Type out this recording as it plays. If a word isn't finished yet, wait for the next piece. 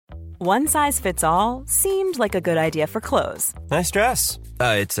One size fits all seemed like a good idea for clothes. Nice dress.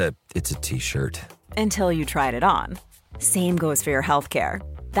 It's a t-shirt. Until you tried it on. Same goes for your healthcare.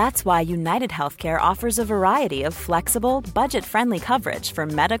 That's why United Healthcare offers a variety of flexible, budget-friendly coverage for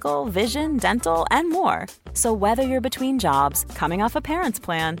medical, vision, dental, and more. So whether you're between jobs, coming off a parent's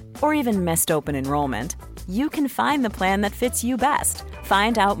plan, or even missed open enrollment, you can find the plan that fits you best.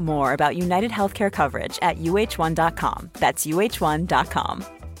 Find out more about United Healthcare coverage at uh1.com. That's uh1.com.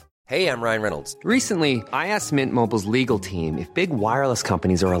 Hey, I'm Ryan Reynolds. Recently, I asked Mint Mobile's legal team if big wireless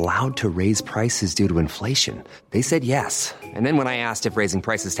companies are allowed to raise prices due to inflation. They said yes. And then when I asked if raising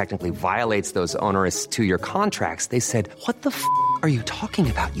prices technically violates those onerous two-year contracts, they said, "What the f*** are you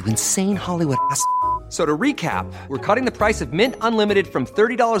talking about, you insane Hollywood ass?" So to recap, we're cutting the price of Mint Unlimited from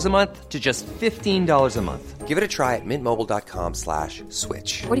 $30 a month to just $15 a month. Give it a try at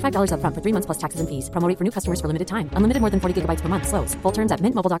mintmobile.com/switch. $45 up front for 3 months plus taxes and fees. Promo rate for new customers for limited time. Unlimited more than 40 gigabytes per month. Slows full terms at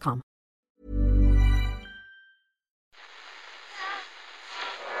mintmobile.com.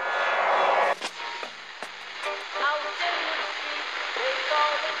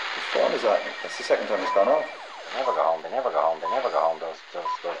 What time is that? That's the second time it's gone off. They never go home, those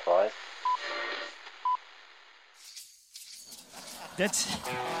boys. That's...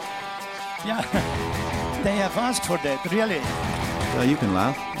 Yeah, they have asked for that, really. You can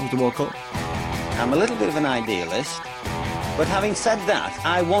laugh. That was the World Cup. I'm a little bit of an idealist, but having said that,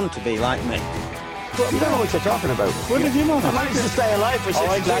 I want to be like me. You don't know what you're talking about. What did you know? I managed to stay alive for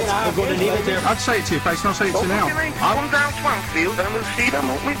 6 years. I'm going to leave it there. I'd say it to your face, not say it to you now. Come down Swanfield and we'll see them,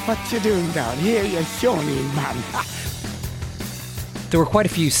 won't we? What you doing down here, you shawny man? There were quite a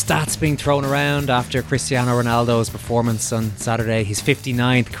few stats being thrown around after Cristiano Ronaldo's performance on Saturday. His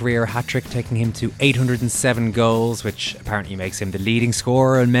 59th career hat-trick taking him to 807 goals, which apparently makes him the leading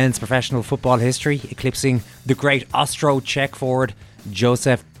scorer in men's professional football history, eclipsing the great Austro-Czech forward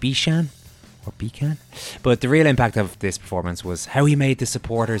Josef Bican. Or Beacon. But the real impact of this performance was how he made the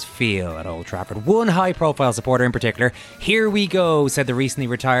supporters feel at Old Trafford. One high-profile supporter in particular, "Here we go," said the recently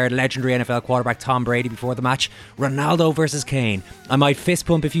retired legendary NFL quarterback Tom Brady before the match. "Ronaldo versus Kane. I might fist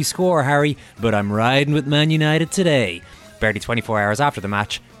pump if you score, Harry, but I'm riding with Man United today." Barely 24 hours after the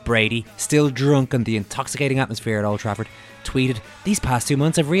match, Brady, still drunk on the intoxicating atmosphere at Old Trafford, tweeted, "These past 2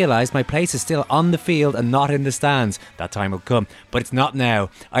 months I've realised my place is still on the field and not in the stands. That time will come, but it's not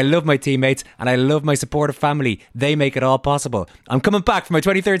now. I love my teammates and I love my supportive family. They make it all possible. I'm coming back for my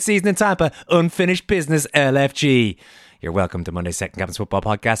 23rd season in Tampa. Unfinished business, LFG." You're welcome to Monday's Second Captain's Football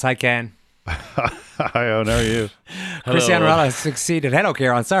Podcast. Hi, Ken. Hi, Owen, how are you? Cristiano Ronaldo has succeeded. Hello,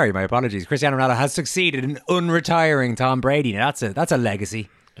 Kieran. Sorry, my apologies. Cristiano Ronaldo has succeed in unretiring Tom Brady. Now, that's a legacy.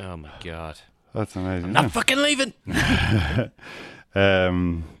 Oh my God, that's amazing. I'm not fucking leaving.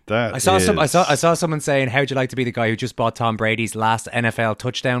 I saw someone saying, "How'd you like to be the guy who just bought Tom Brady's last NFL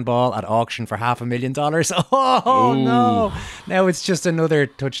touchdown ball at auction for $500,000?" Oh Ooh. No! Now it's just another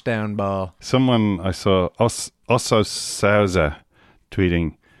touchdown ball. Someone I saw, Osso Souza,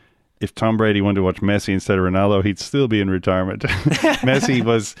 tweeting, "If Tom Brady wanted to watch Messi instead of Ronaldo, he'd still be in retirement." Messi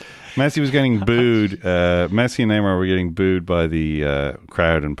was getting booed. Messi and Neymar were getting booed by the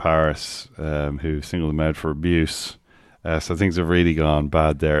crowd in Paris, who singled them out for abuse. So things have really gone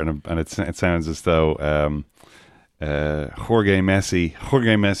bad there, and it sounds as though Jorge Messi,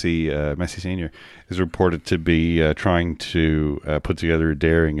 Messi Senior, is reported to be trying to put together a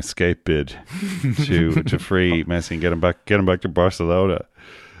daring escape bid to free Messi and get him back to Barcelona.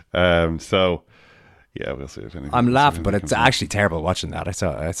 So yeah, we'll see if anything. I'm laughing, but it's actually terrible watching that. I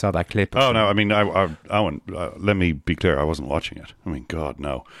saw that clip. Oh no, I mean, I let me be clear, I wasn't watching it. I mean, God,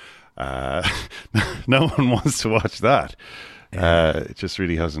 no. No one wants to watch that. It just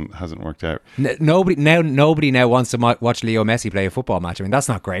really hasn't worked out. Nobody now wants to watch Leo Messi play a football match. I mean, that's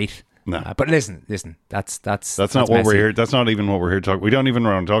not great. No, but listen. That's not what we're here. That's not even what we're here to talk. We don't even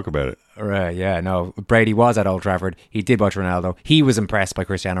want to talk about it. Right? Yeah. No. Brady was at Old Trafford. He did watch Ronaldo. He was impressed by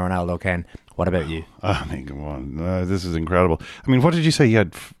Cristiano Ronaldo. Ken, what about you? I mean, come on. This is incredible. I mean, what did you say?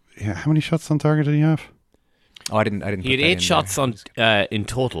 How many shots on target did he have? Oh, I didn't. He had 8 shots on in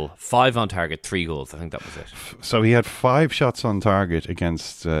total, 5 on target, 3 goals. I think that was it. So he had 5 shots on target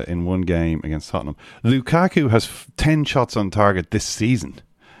against in one game against Tottenham. Lukaku has 10 shots on target this season.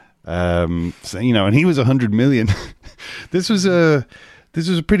 So, and he was 100 million. This was a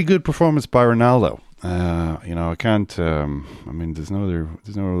pretty good performance by Ronaldo. I can't. I mean, there's no other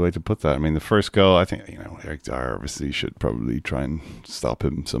way to put that. I mean, the first goal, I think, Eric Dyer obviously should probably try and stop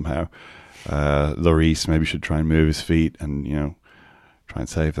him somehow. Lloris maybe should try and move his feet and try and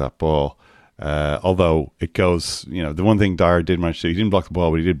save that ball. Although it goes, the one thing Dyer did manage to do, he didn't block the ball,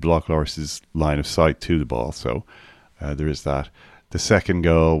 but he did block Lloris's line of sight to the ball. So there is that. The second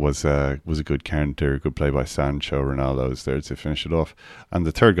goal was a good counter, a good play by Sancho. Ronaldo was there to finish it off. And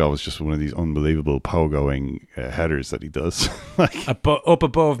the third goal was just one of these unbelievable pogoing headers that he does. Up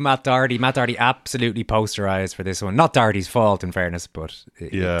above Matt Doherty. Matt Doherty absolutely posterised for this one. Not Doherty's fault, in fairness, but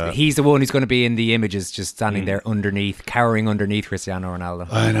he's the one who's going to be in the images, just standing there cowering underneath Cristiano Ronaldo.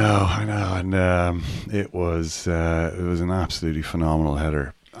 I know. And it was an absolutely phenomenal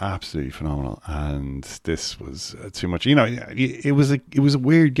header. Absolutely phenomenal, and this was too much. It was a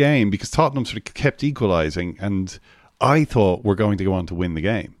weird game because Tottenham sort of kept equalising, and I thought we're going to go on to win the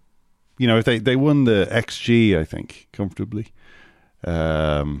game. If they won the XG, I think comfortably.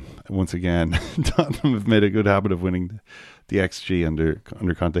 Once again, Tottenham have made a good habit of winning the XG under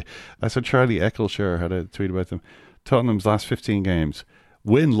Conte. I saw Charlie Eccleshare had a tweet about them. Tottenham's last 15 games: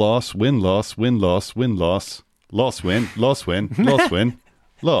 win, loss, win, loss, win, loss, win, loss, loss, win, loss, win, loss, win.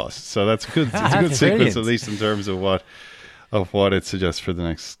 Lost. So that's good. It's a good sequence, at least in terms of what it suggests for the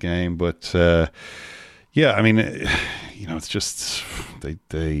next game. But it's just they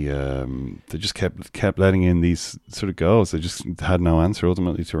just kept letting in these sort of goals. They just had no answer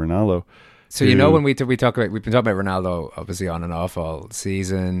ultimately to Ronaldo. So when we've been talking about Ronaldo obviously on and off all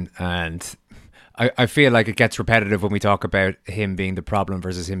season, and I feel like it gets repetitive when we talk about him being the problem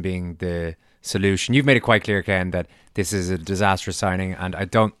versus him being the solution. You've made it quite clear, Ken, that this is a disastrous signing, and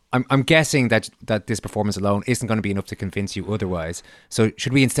I'm guessing that this performance alone isn't going to be enough to convince you otherwise. So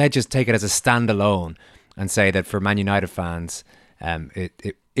should we instead just take it as a standalone and say that for Man United fans,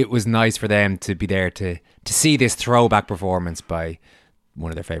 it was nice for them to be there to see this throwback performance by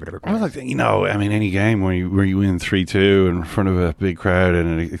one of their favourite ever players? Well, any game where you win 3-2 in front of a big crowd in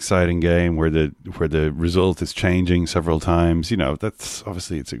an exciting game where the result is changing several times, that's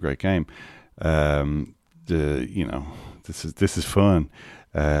obviously it's a great game. This is fun.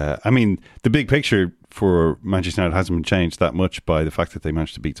 The big picture for Manchester United hasn't been changed that much by the fact that they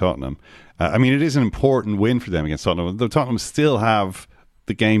managed to beat Tottenham. It is an important win for them against Tottenham. Though Tottenham still have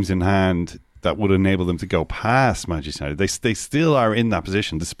the games in hand that would enable them to go past Manchester United. They still are in that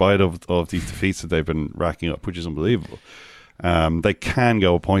position despite of these defeats that they've been racking up, which is unbelievable. They can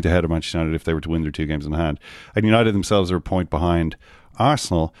go a point ahead of Manchester United if they were to win their 2 games in hand. And United themselves are a point behind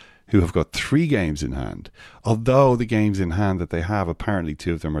Arsenal, who have got 3 games in hand, although the games in hand that they have, apparently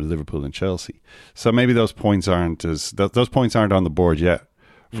 2 of them are Liverpool and Chelsea. So maybe those points aren't on the board yet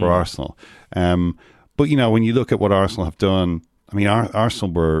for Arsenal. But when you look at what Arsenal have done,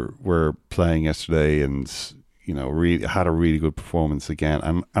 Arsenal were playing yesterday and really had a really good performance again,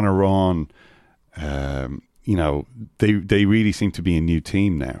 and Iran, they really seem to be a new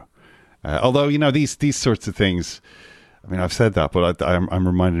team now. Although these sorts of things. I've said that, but I'm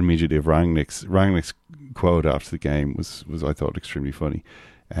reminded immediately of Rangnick's quote after the game was I thought extremely funny,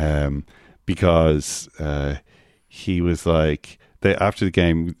 because he was like, after the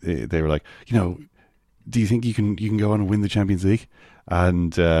game they were like, do you think you can go on and win the Champions League?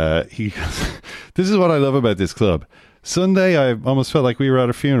 And he goes, this is what I love about this club. Sunday, I almost felt like we were at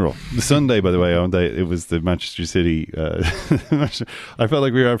a funeral. The Sunday, by the way, it was the Manchester City. I felt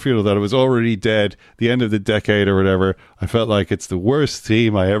like we were at a funeral, that it was already dead, the end of the decade or whatever. I felt like it's the worst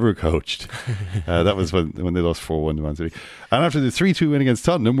team I ever coached. That was when they lost 4-1 to Man City. And after the 3-2 win against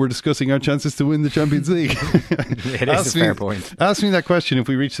Tottenham, we're discussing our chances to win the Champions League. It is a fair point. Ask me that question if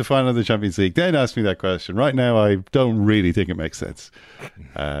we reach the final of the Champions League. Then ask me that question. Right now, I don't really think it makes sense.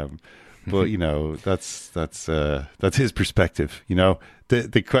 But that's his perspective.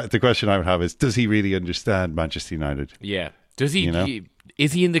 The question I would have is, does he really understand Manchester United? Yeah. Does he?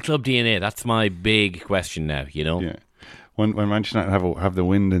 Is he in the club DNA? That's my big question now. Yeah. When Manchester United have the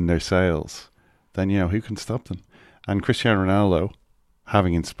wind in their sails, then who can stop them? And Cristiano Ronaldo,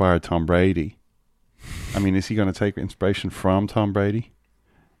 having inspired Tom Brady, is he going to take inspiration from Tom Brady?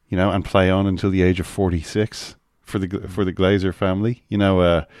 And play on until the age of 46 for the Glazer family?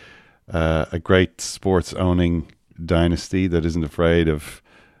 A great sports owning dynasty that isn't afraid of,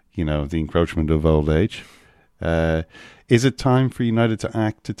 the encroachment of old age. Is it time for United to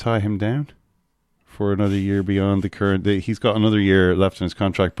act to tie him down for another year beyond the current? He's got another year left in his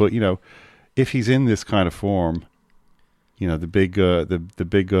contract, but if he's in this kind of form, the big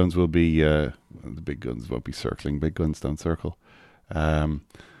guns will be the big guns won't be circling. Big guns don't circle.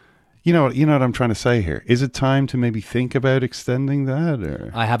 You know what I'm trying to say here? Is it time to maybe think about extending that?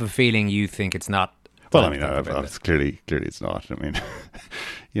 Or I have a feeling you think it's not. Well, it's clearly it's not.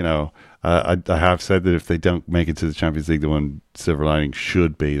 I have said that if they don't make it to the Champions League, the one silver lining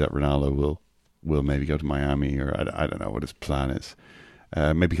should be that Ronaldo will maybe go to Miami, or I don't know what his plan is.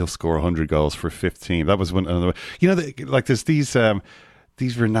 Maybe he'll score 100 goals for 15. That was one. There's these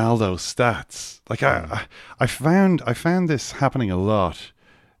these Ronaldo stats. Like I found this happening a lot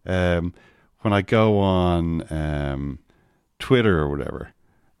when I go on Twitter or whatever,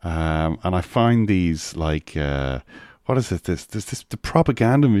 and I find these like what is it? There's this the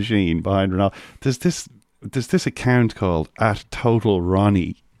propaganda machine behind Ronaldo. There's this account called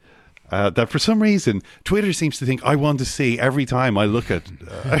 @TotalRonnie. That for some reason Twitter seems to think I want to see every time I look at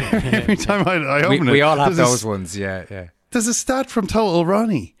every time I open it. We all have those ones, yeah. There's a stat from Total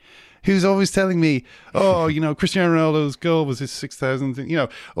Ronnie, who's always telling me, "Oh, Cristiano Ronaldo's goal was his 6,000,"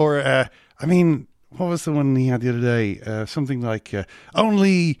 or I mean, what was the one he had the other day? Something like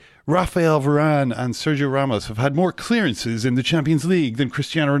only Rafael Varane and Sergio Ramos have had more clearances in the Champions League than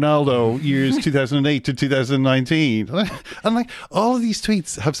Cristiano Ronaldo years 2008 to 2019. And like all of these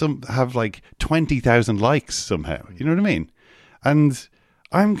tweets have like 20,000 likes somehow. You know what I mean? And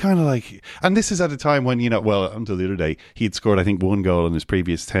I'm kind of like, and this is at a time when, until the other day, he had scored, I think, 1 goal in his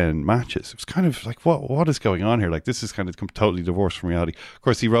previous 10 matches. It was kind of like, what is going on here? Like, this is kind of totally divorced from reality. Of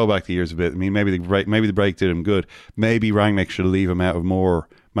course, he rolled back the years a bit. I mean, maybe the break did him good. Maybe Rangnick should leave him out of more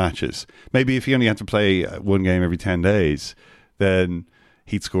matches. Maybe if he only had to play 1 game every 10 days, then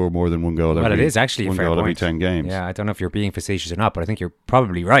he'd score more than 1 goal it is actually a fair point. Every 10 games. Yeah, I don't know if you're being facetious or not, but I think you're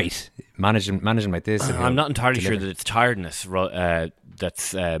probably right. Managing like this. I'm not entirely sure that it's tiredness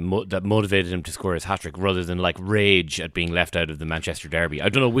that motivated him to score his hat-trick rather than like rage at being left out of the Manchester derby. I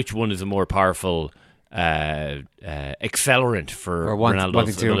don't know which one is a more powerful accelerant for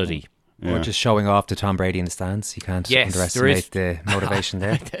Ronaldo's ability. Or just showing off to Tom Brady in the stands. You can't underestimate the motivation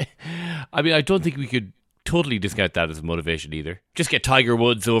there. I mean, I don't think we could totally discount that as a motivation either. Just get Tiger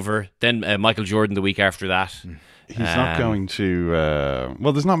Woods over, then Michael Jordan the week after that. He's not going to...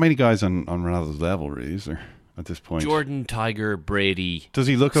 there's not many guys on Ronaldo's level, really, is there, at this point? Jordan, Tiger, Brady. Does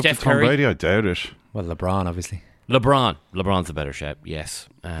he look Steph up to Tom Curry? Brady? I doubt it. Well, LeBron, obviously. LeBron's a better shout, yes.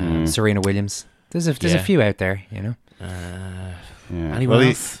 Serena Williams. There's a few out there, Anyone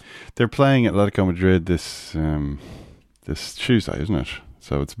else? They're playing Atletico Madrid this Tuesday, isn't it?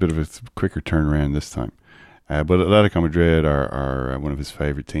 So it's a bit of a quicker turnaround this time. But Atletico Madrid are one of his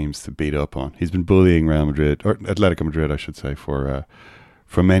favourite teams to beat up on. He's been bullying Real Madrid, or Atletico Madrid, I should say, for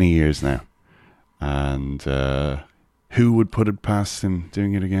many years now. And who would put it past him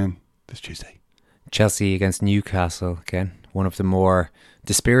doing it again this Tuesday? Chelsea against Newcastle again. One of the more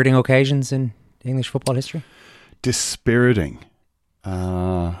dispiriting occasions in English football history. Dispiriting?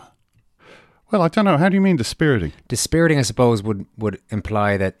 Well, I don't know. How do you mean dispiriting? Dispiriting, I suppose, would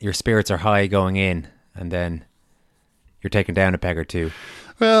imply that your spirits are high going in, and then you're taken down a peg or two.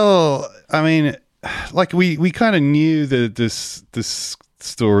 Well, I mean, like we kind of knew that this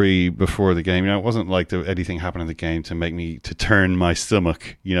story before the game. It wasn't like anything happened in the game to make me to turn my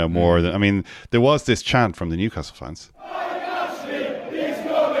stomach, more than. I mean, there was this chant from the Newcastle fans.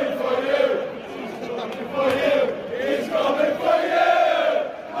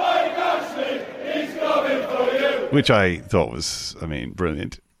 Which I thought was,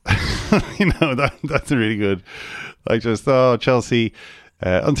 brilliant. That's really good. I just thought Chelsea,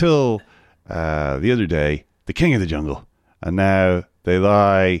 until the other day, the king of the jungle. And now they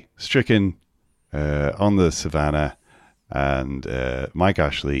lie stricken on the savannah, and Mike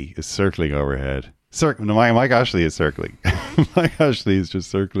Ashley is circling overhead. Mike Ashley is circling. Mike Ashley is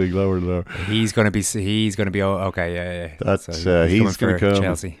just circling lower and lower. He's going to be okay. Yeah. That's he's going to come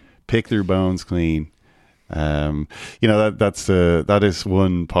Chelsea. Pick their bones clean. That is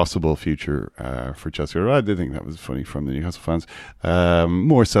one possible future for Chelsea. I did think that was funny from the Newcastle fans,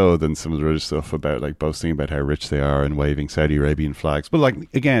 more so than some of the other stuff about like boasting about how rich they are and waving Saudi Arabian flags. But like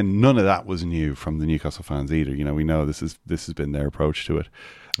again, none of that was new from the Newcastle fans either. We know this has been their approach to it.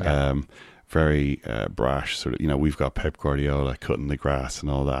 Yeah. Very brash, sort of. We've got Pep Guardiola cutting the grass and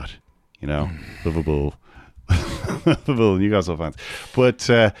all that. Lovable Newcastle fans, but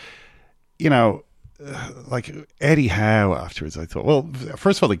like Eddie Howe afterwards, I thought, well,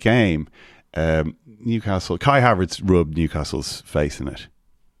 first of all, the game, Newcastle, Kai Havertz rubbed Newcastle's face in it.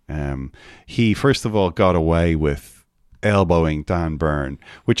 He, first of all, got away with elbowing Dan Burn,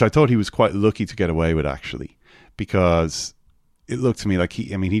 which I thought he was quite lucky to get away with, actually, because it looked to me like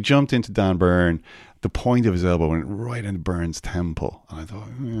he jumped into Dan Burn, the point of his elbow went right into Burns' temple. And I thought,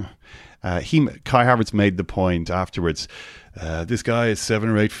 Kai Havertz made the point afterwards, this guy is 7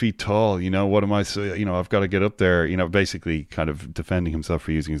 or 8 feet tall. What am I? I've got to get up there. Basically, kind of defending himself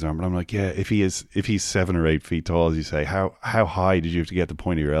for using his arm. But I'm like, yeah, if he's 7 or 8 feet tall, as you say, how high did you have to get the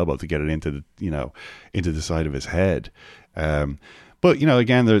point of your elbow to get it into the side of his head? But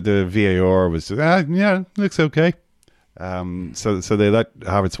again, the VAR was looks okay. So they let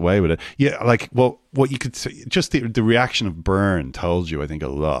Havertz away with it. Yeah, like what you could say, just the reaction of Byrne told you, I think, a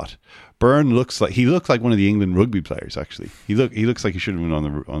lot. Byrne looks like one of the England rugby players. Actually, he looks like he should have been on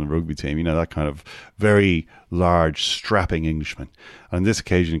the rugby team. You know, that kind of very large, strapping Englishman. On this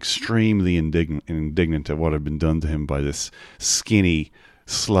occasion, extremely indignant at what had been done to him by this skinny,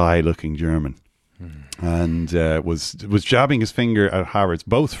 sly-looking German. And was jabbing his finger at Havertz,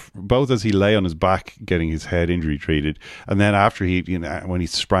 both as he lay on his back getting his head injury treated, and then after when he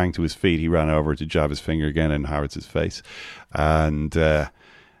sprang to his feet, he ran over to jab his finger again in Havertz's face, and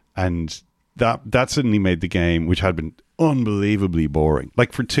that suddenly made the game, which had been unbelievably boring,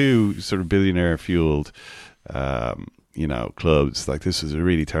 like for two sort of billionaire fueled clubs, like this was a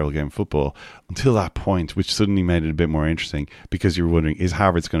really terrible game of football until that point, which suddenly made it a bit more interesting because you were wondering, is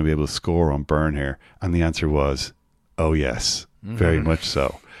Havertz going to be able to score on Byrne here? And the answer was, oh yes, very much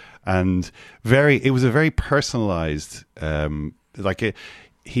so. And it was a very personalized,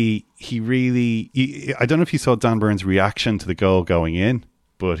 he really, I don't know if you saw Dan Byrne's reaction to the goal going in,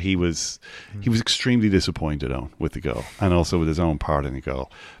 but he was extremely disappointed with the goal and also with his own part in the goal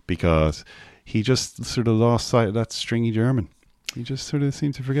because he just sort of lost sight of that stringy German. He just sort of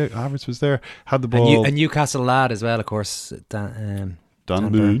seemed to forget Havertz was there, had the ball. A Newcastle lad as well, of course. Dan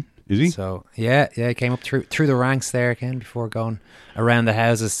Boone, is he? So he came up through the ranks there again before going around the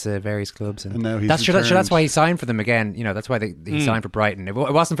houses to various clubs. And now he's that's why he signed for them again. You know, that's why he signed for Brighton. It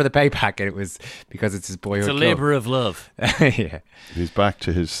wasn't for the pay packet. It was because it's his boyhood. It's a labour of love. Yeah, he's back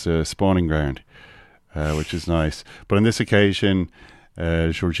to his spawning ground, which is nice. But on this occasion,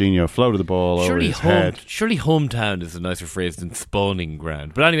 Jorginho floated the ball over his head. Surely hometown is a nicer phrase than spawning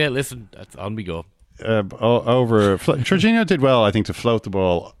ground. But anyway, listen, on we go. Jorginho did well, I think, to float the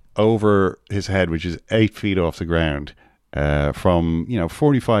ball over his head, which is 8 feet off the ground, from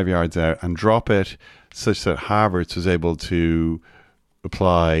 45 yards out, and drop it such that Havertz was able to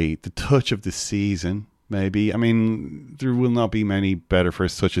apply the touch of the season. Maybe. I mean, there will not be many better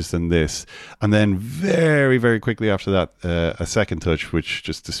first touches than this. And then very, very quickly after that, a second touch, which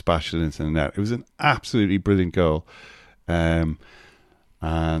just dispatched it into the net. It was an absolutely brilliant goal. Havertz,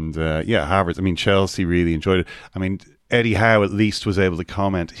 I mean, Chelsea really enjoyed it. I mean, Eddie Howe at least was able to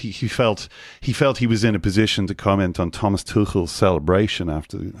comment. He felt he was in a position to comment on Thomas Tuchel's celebration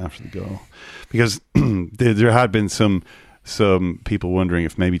after the goal. Because there had been some people wondering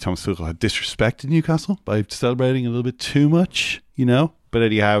if maybe Thomas Tuchel had disrespected Newcastle by celebrating a little bit too much, But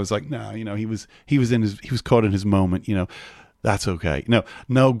Eddie Howe was like, no, he was caught in his moment, that's okay.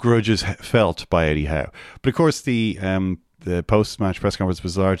 No grudges felt by Eddie Howe. But of course, the post-match press conference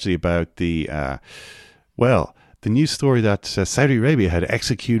was largely about the news story that Saudi Arabia had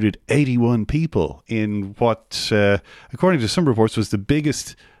executed 81 people in what, according to some reports, was the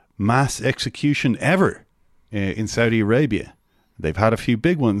biggest mass execution ever in Saudi Arabia. They've had a few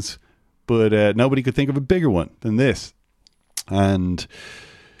big ones, but nobody could think of a bigger one than this. And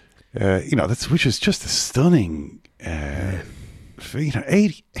which is just a stunning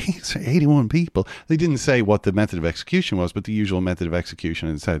 81 people. They didn't say what the method of execution was, but the usual method of execution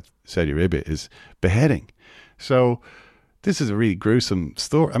in Saudi Arabia is beheading. So this is a really gruesome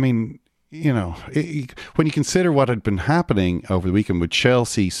story. I mean, when you consider what had been happening over the weekend with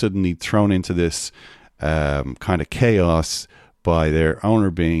Chelsea suddenly thrown into this kind of chaos by their owner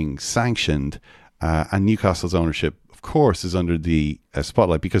being sanctioned, and Newcastle's ownership, of course, is under the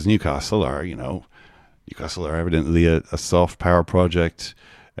spotlight because Newcastle are evidently a soft power project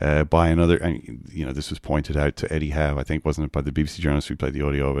by another. And this was pointed out to Eddie Howe, I think, wasn't it, by the BBC journalist who played the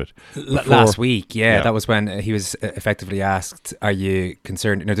audio of it last week? Yeah, that was when he was effectively asked, "Are you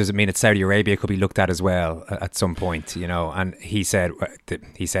concerned? Does it mean that Saudi Arabia could be looked at as well at some point?" And he said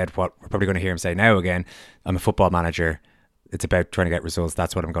what we're probably going to hear him say now again. I'm a football manager. It's about trying to get results.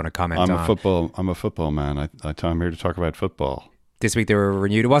 That's what I'm going to comment on. I'm a football man. I'm here to talk about football. This week they were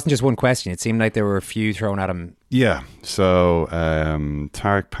renewed. It wasn't just one question. It seemed like there were a few thrown at him. Yeah. So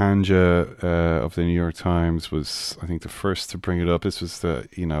Tariq Panja of the New York Times was, I think, the first to bring it up. This was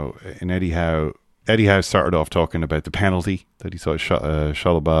in Eddie Howe. Eddie Howe started off talking about the penalty that he saw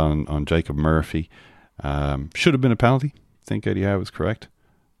Shalaba on Jacob Murphy. Should have been a penalty. I think Eddie Howe was correct.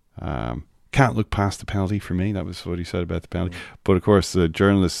 Can't look past the penalty for me. That was what he said about the penalty. But of course, the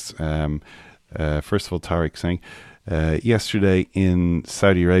journalists, first of all, Tariq saying, yesterday in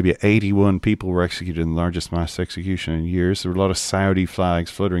Saudi Arabia, 81 people were executed in the largest mass execution in years. There were a lot of Saudi flags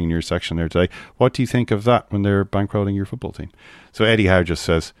fluttering in your section there today. What do you think of that when they're bankrolling your football team? So Eddie Howe just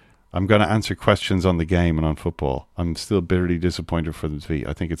says, I'm going to answer questions on the game and on football. I'm still bitterly disappointed for the defeat.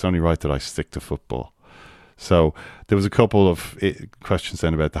 I think it's only right that I stick to football. So there was a couple of questions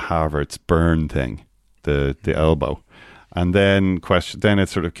then about the Havertz Byrne thing, the elbow. And then it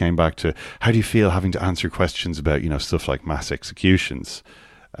sort of came back to, how do you feel having to answer questions about, stuff like mass executions?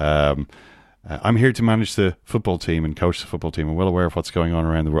 I'm here to manage the football team and coach the football team. I'm well aware of what's going on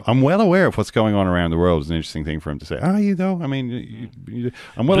around the world. I'm well aware of what's going on around the world. Is an interesting thing for him to say. Are you though? I mean,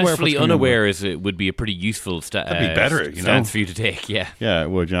 I'm well aware of what's going unaware it would be a pretty useful that'd be better, stance for you to take. Yeah, yeah, it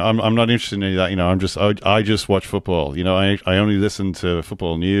would. I'm not interested in that. I just watch football. I only listen to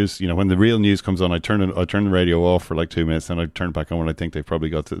football news. When the real news comes on, I turn the radio off for like 2 minutes, then I turn it back on when I think they've probably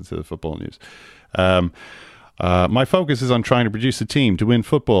got to the football news. My focus is on trying to produce a team to win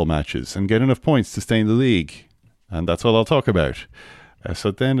football matches and get enough points to stay in the league. And that's all I'll talk about. So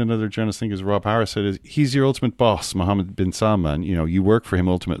then another journalist, I think is Rob Harris, said, he's your ultimate boss, Mohammed bin Salman. You work for him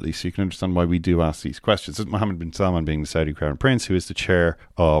ultimately, so you can understand why we do ask these questions. It's Mohammed bin Salman being the Saudi Crown Prince, who is the chair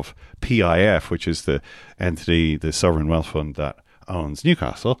of PIF, which is the entity, the sovereign wealth fund that owns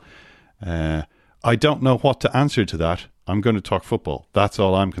Newcastle. I don't know what to answer to that. I'm going to talk football. That's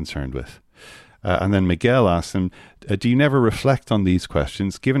all I'm concerned with. And then Miguel asked him, do you never reflect on these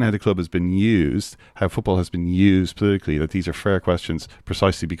questions, given how the club has been used, how football has been used politically, that these are fair questions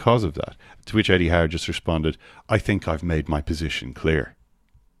precisely because of that? To which Eddie Howe just responded, I think I've made my position clear.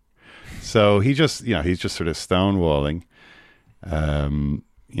 So he's just sort of stonewalling, Do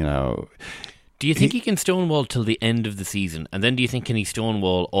you think he can stonewall till the end of the season? And then do you think can he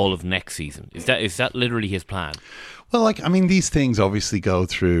stonewall all of next season? Is that literally his plan? Well, these things obviously go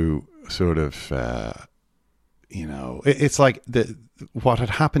through sort of, it's like what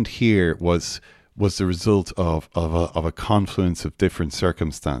had happened here was the result of a confluence of different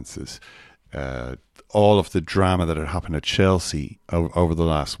circumstances. All of the drama that had happened at Chelsea over the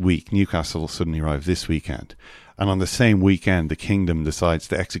last week. Newcastle suddenly arrived this weekend. And on the same weekend, the kingdom decides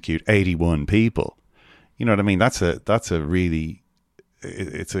to execute 81 people. You know what I mean? That's a really,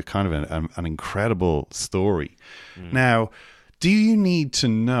 it's a kind of an incredible story. Now, do you need to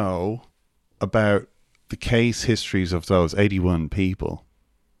know about the case histories of those 81 people?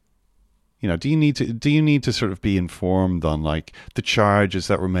 Do you need to sort of be informed on like the charges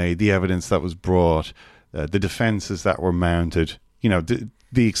that were made, the evidence that was brought, the defenses that were mounted,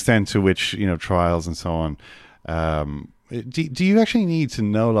 the extent to which, trials and so on. Do you actually need to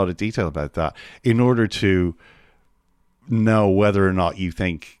know a lot of detail about that in order to know whether or not you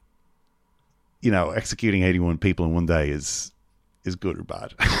think, executing 81 people in one day is good or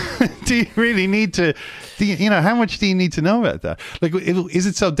bad? Do you really need to, how much do you need to know about that? Like, is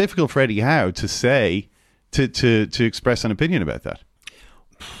it so difficult for Eddie Howe to say, to express an opinion about that?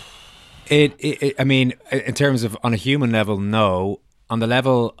 I mean, in terms of on a human level, no. On the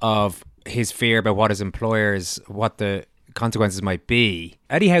level of his fear about what his employers, what the consequences might be,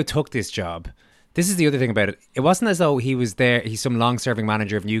 Eddie Howe took this job. This is the other thing about it. It wasn't as though he was there, he's some long-serving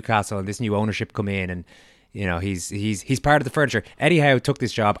manager of Newcastle and this new ownership come in and, he's part of the furniture. Eddie Howe took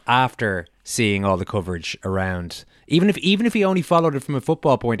this job after seeing all the coverage around. Even if he only followed it from a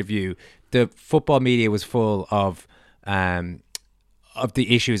football point of view, the football media was full of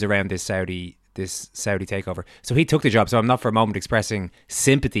the issues around this Saudi takeover. So he took the job. So I'm not for a moment expressing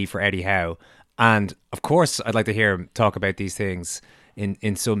sympathy for Eddie Howe. And of course, I'd like to hear him talk about these things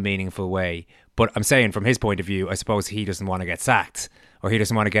in some meaningful way. But I'm saying from his point of view, I suppose he doesn't want to get sacked or he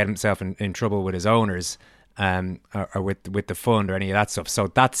doesn't want to get himself in trouble with his owners or with the fund or any of that stuff. So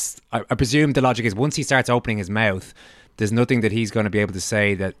that's, I presume the logic is once he starts opening his mouth, there's nothing that he's going to be able to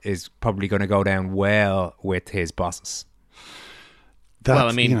say that is probably going to go down well with his bosses. Well,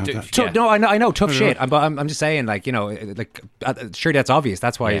 I mean, no, I know, tough shit. But I'm just saying, sure, that's obvious.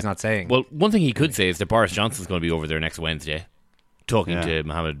 That's why he's not saying. Well, one thing he could say is that Boris Johnson's going to be over there next Wednesday, talking to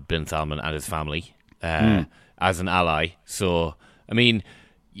Mohammed bin Salman and his family as an ally. So, I mean,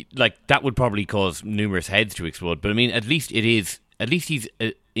 that would probably cause numerous heads to explode. But I mean, at least he's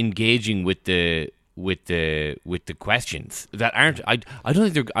engaging with the questions that aren't. I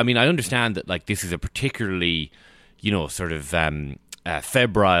don't think they're. I mean, I understand that this is a particularly, sort of.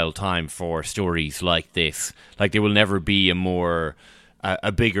 Febrile time for stories like this. Like there will never be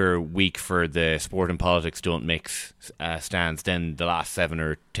a bigger week for the sport and politics don't mix stands than the last 7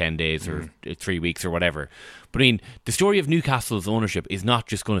 or 10 days or 3 weeks or whatever. But I mean, the story of Newcastle's ownership is not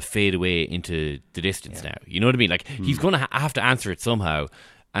just going to fade away into the distance now. You know what I mean? He's going to have to answer it somehow,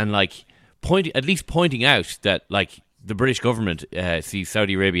 and pointing out that the British government sees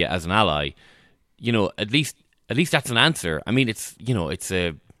Saudi Arabia as an ally. At least that's an answer. I mean, you're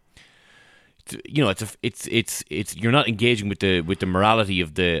not engaging with the morality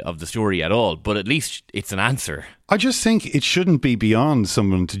of the story at all, but at least it's an answer. I just think it shouldn't be beyond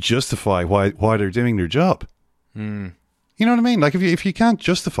someone to justify why they're doing their job. You know what I mean? If you can't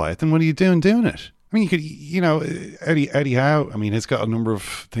justify it, then what are you doing it? I mean, you could, Eddie Howe, I mean, has got a number of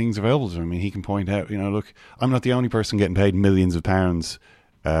things available to him. I mean, he can point out, look, I'm not the only person getting paid millions of pounds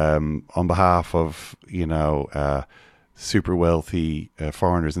on behalf of, super wealthy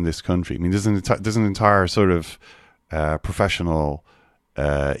foreigners in this country. I mean, there's an entire sort of professional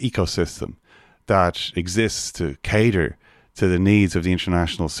ecosystem that exists to cater to the needs of the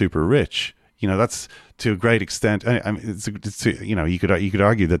international super rich. That's to a great extent. I mean, you could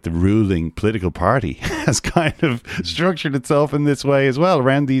argue that the ruling political party has kind of structured itself in this way as well,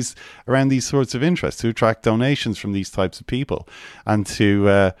 around these sorts of interests, to attract donations from these types of people, and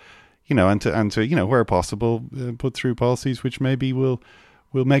to where possible, put through policies which maybe will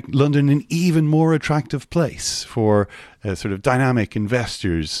make London an even more attractive place for sort of dynamic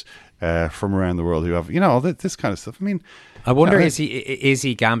investors from around the world who have all this kind of stuff. I mean, I wonder, is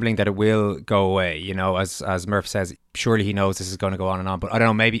he gambling that it will go away? As Murph says, surely he knows this is going to go on and on. But I don't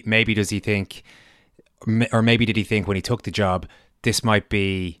know, maybe does he think, or maybe did he think when he took the job, this might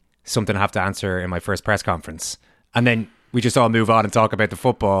be something I have to answer in my first press conference, and then we just all move on and talk about the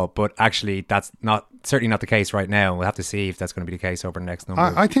football. But actually, that's certainly not the case right now. We'll have to see if that's going to be the case over the next number.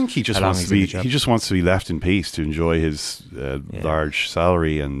 I think he just wants to be left in peace, to enjoy his large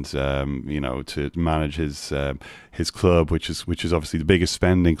salary, and to manage his club, which is obviously the biggest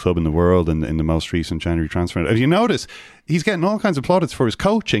spending club in the world, in the most recent January transfer. If you notice, he's getting all kinds of plaudits for his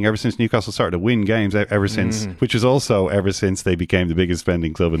coaching ever since Newcastle started to win games. Which is also ever since they became the biggest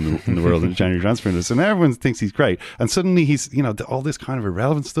spending club in the world in the January transfer window. And everyone thinks he's great. And suddenly he's all this kind of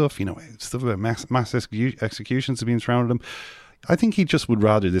irrelevant stuff. Stuff about mass executions have been surrounded him. I think he just would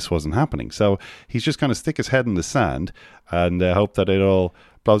rather this wasn't happening. So he's just going to stick his head in the sand and hope that it all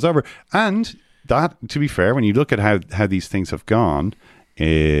blows over. And that, to be fair, when you look at how these things have gone,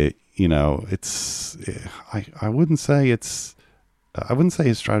 it's I wouldn't say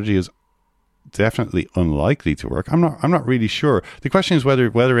his strategy is definitely unlikely to work. I'm not really sure. The question is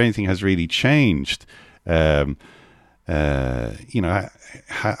whether anything has really changed. Has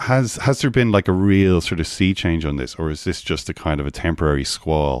there been like a real sort of sea change on this, or is this just a kind of a temporary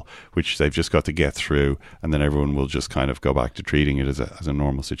squall which they've just got to get through, and then everyone will just kind of go back to treating it as a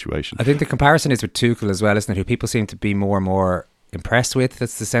normal situation? I think the comparison is with Tuchel as well, isn't it? Who people seem to be more and more impressed with.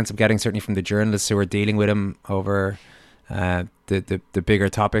 That's the sense I'm getting, certainly from the journalists who are dealing with him over the bigger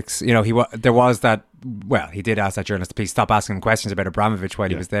topics. There was that. Well, he did ask that journalist to please stop asking him questions about Abramovich while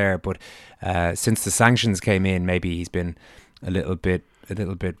he was there. But since the sanctions came in, maybe he's been a little bit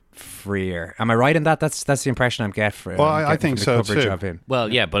freer. Am I right in that? That's the impression I'm getting. Well, I think so too. Of him.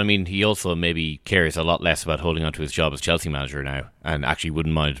 Well, yeah, but I mean, he also maybe cares a lot less about holding on to his job as Chelsea manager now, and actually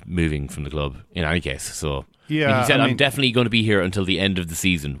wouldn't mind moving from the club in any case. So he said, I'm definitely going to be here until the end of the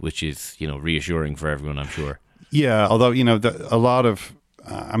season, which is reassuring for everyone, I'm sure. Yeah, although a lot of.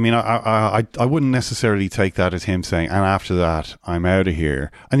 I mean, I wouldn't necessarily take that as him saying, and after that, I'm out of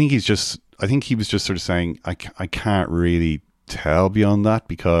here. I think he was just sort of saying, I can't really tell beyond that,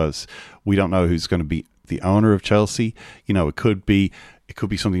 because we don't know who's going to be the owner of Chelsea. It could be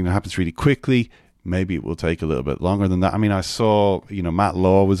something that happens really quickly. Maybe it will take a little bit longer than that. I mean, I saw, Matt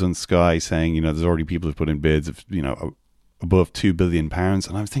Law was on Sky saying, there's already people who've put in bids of, above £2 billion. And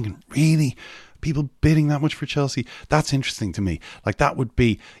I was thinking, really? People bidding that much for Chelsea? That's interesting to me. Like, that would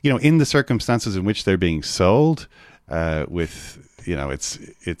be, in the circumstances in which they're being sold, with,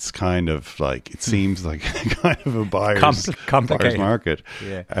 it's kind of like, it seems like kind of a buyer's market.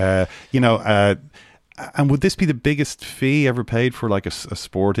 Yeah. And would this be the biggest fee ever paid for like a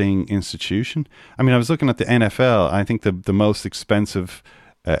sporting institution? I mean, I was looking at the NFL. I think the most expensive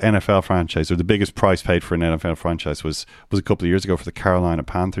NFL franchise, or the biggest price paid for an NFL franchise, was a couple of years ago for the Carolina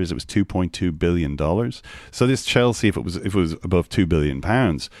Panthers. It was $2.2 billion. So this Chelsea, if it was above £2 billion,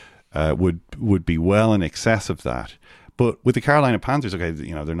 would be well in excess of that. But with the Carolina Panthers, okay,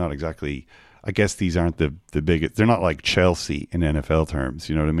 they're not exactly. I guess these aren't the biggest. They're not like Chelsea in NFL terms.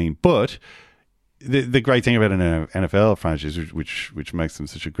 You know what I mean? But the great thing about an NFL franchise, which makes them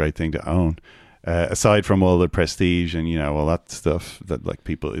such a great thing to own, aside from all the prestige and all that stuff that like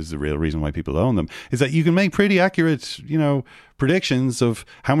people is the real reason why people own them, is that you can make pretty accurate predictions of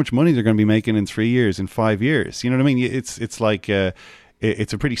how much money they're going to be making in 3 years, in 5 years. You know what I mean? It's like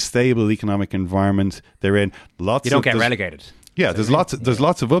it's a pretty stable economic environment they're in. You don't get relegated. Yeah, there's lots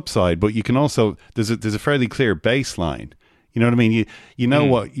of upside, but you can also there's a fairly clear baseline. You know what I mean? You know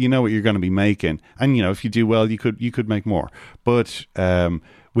what you're going to be making, and if you do well, you could make more. But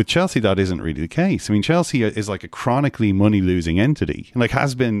with Chelsea, that isn't really the case. I mean, Chelsea is like a chronically money-losing entity, like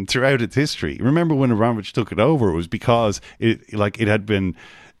has been throughout its history. Remember when Abramovich took it over? It was because it had been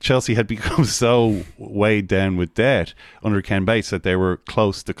Chelsea had become so weighed down with debt under Ken Bates that they were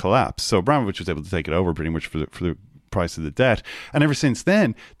close to collapse. So Abramovich was able to take it over pretty much for the price of the debt. And ever since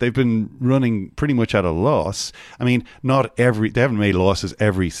then, they've been running pretty much at a loss. I mean, they haven't made losses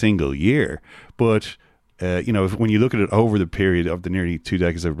every single year, but when you look at it over the period of the nearly 2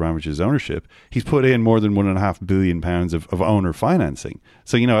 decades of Abramovich's ownership, he's put in more than £1.5 billion of owner financing.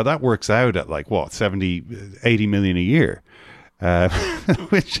 So, that works out at 70, 80 million a year,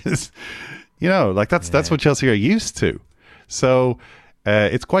 which is, that's what Chelsea are used to. So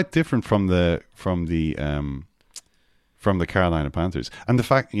it's quite different from the Carolina Panthers. And the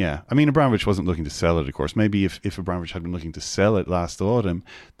fact, Abramovich wasn't looking to sell it, of course. Maybe if Abramovich had been looking to sell it last autumn,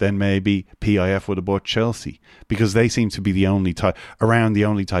 then maybe PIF would have bought Chelsea, because they seem to be the only type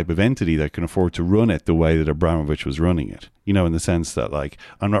of entity that can afford to run it the way that Abramovich was running it. In the sense that,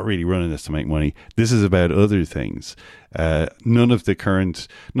 I'm not really running this to make money. This is about other things. None of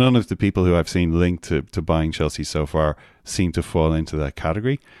the people who I've seen linked to buying Chelsea so far seem to fall into that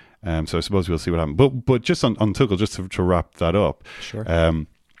category. So I suppose we'll see what happens. But just on Tuchel, just to wrap that up, sure.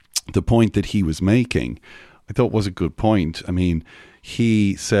 The point that he was making, I thought was a good point. I mean,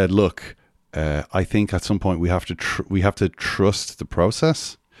 he said, "Look, I think at some point we have to trust the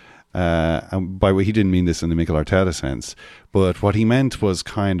process." And by the way, he didn't mean this in the Mikel Arteta sense, but what he meant was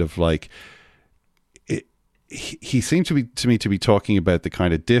kind of he seemed to me to be talking about the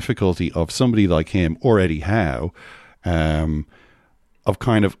kind of difficulty of somebody like him or Eddie Howe, of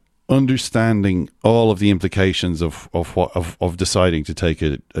kind of understanding all of the implications of deciding to take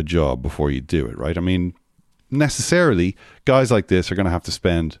a job before you do it, right? I mean, necessarily, guys like this are going to have to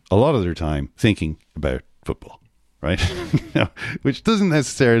spend a lot of their time thinking about football, right? Which doesn't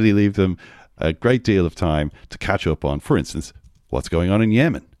necessarily leave them a great deal of time to catch up on, for instance, what's going on in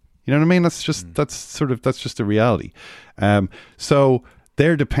Yemen. You know what I mean? That's just the reality. So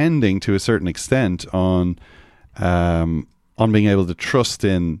they're depending to a certain extent on being able to trust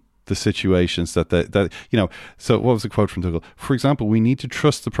in the situations that so what was the quote from Tuchel? For example, we need to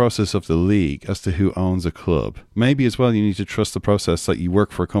trust the process of the league as to who owns a club. Maybe as well you need to trust the process that you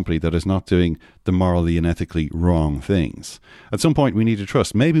work for a company that is not doing the morally and ethically wrong things. At some point we need to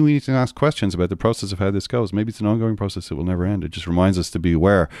trust. Maybe we need to ask questions about the process of how this goes. Maybe it's an ongoing process that will never end. It just reminds us to be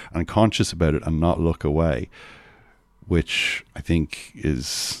aware and conscious about it and not look away, which I think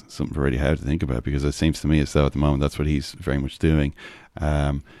is something for Eddie Howe to think about, because it seems to me as though at the moment that's what he's very much doing.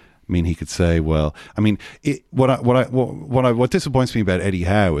 I mean, he could say, well, I mean, what disappoints me about Eddie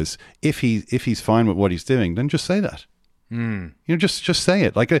Howe is if he's fine with what he's doing, then just say that. Just say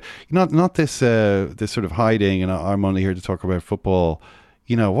it. Not this sort of hiding, and I'm only here to talk about football.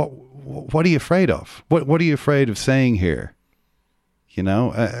 What are you afraid of? What are you afraid of saying here?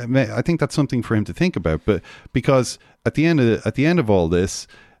 I think that's something for him to think about. But because at the end of all this,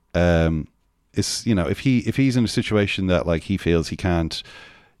 is if he's in a situation that he feels he can't.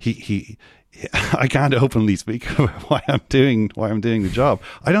 I can't openly speak about why I'm doing the job.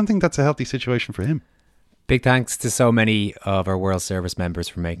 I don't think that's a healthy situation for him. Big thanks to so many of our World Service members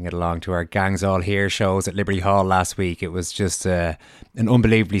for making it along to our Gangs All Here shows at Liberty Hall last week. It was just an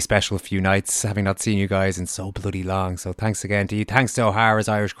unbelievably special few nights, having not seen you guys in so bloody long. So thanks again to you. Thanks to O'Hara's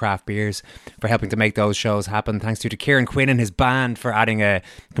Irish Craft Beers for helping to make those shows happen. Thanks to Kieran Quinn and his band for adding a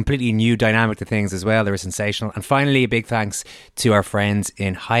completely new dynamic to things as well. They were sensational. And finally, a big thanks to our friends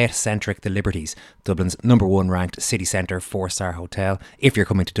in Hyatt Centric The Liberties, Dublin's #1 ranked city centre 4-star hotel. If you're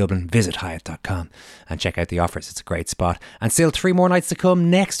coming to Dublin, visit Hyatt.com and check out the offers. It's a great spot. And still 3 more nights to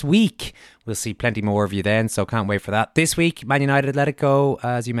come next week. We'll see plenty more of you then, so can't wait for that. This week, Man United let it go,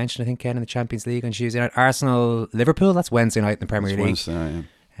 as you mentioned, I think, Ken, in the Champions League on Tuesday night. Arsenal, Liverpool, that's Wednesday night in the Premier League. Wednesday night,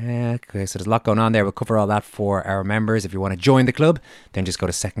 yeah. Okay, so there's a lot going on there. We'll cover all that for our members. If you want to join the club, then just go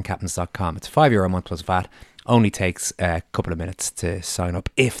to secondcaptains.com. It's €5 a month plus VAT. Only takes a couple of minutes to sign up,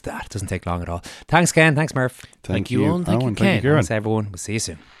 if that. It doesn't take long at all. Thanks, Ken. Thanks, Murph. Thank you, Owen. Thank you, Ken. Thanks, everyone. We'll see you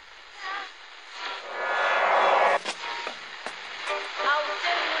soon.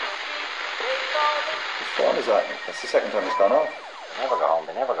 What is that? That's the second time it's gone off. They never go home,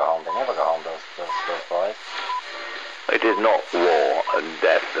 those boys. It is not war and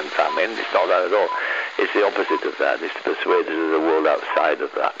death and famine. It's not that at all. It's the opposite of that. It's to persuade us of the world outside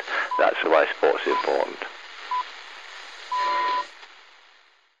of that. That's why sport's important.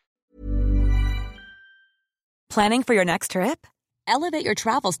 Planning for your next trip? Elevate your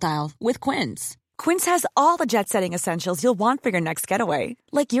travel style with Quince. Quince has all the jet-setting essentials you'll want for your next getaway,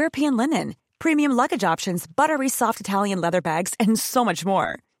 like European linen, premium luggage options, buttery soft Italian leather bags, and so much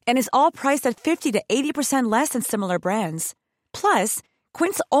more. And is all priced at 50 to 80% less than similar brands. Plus,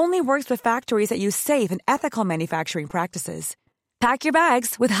 Quince only works with factories that use safe and ethical manufacturing practices. Pack your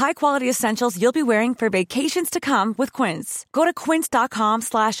bags with high-quality essentials you'll be wearing for vacations to come with Quince. Go to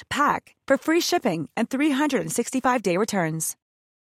quince.com/pack for free shipping and 365-day returns.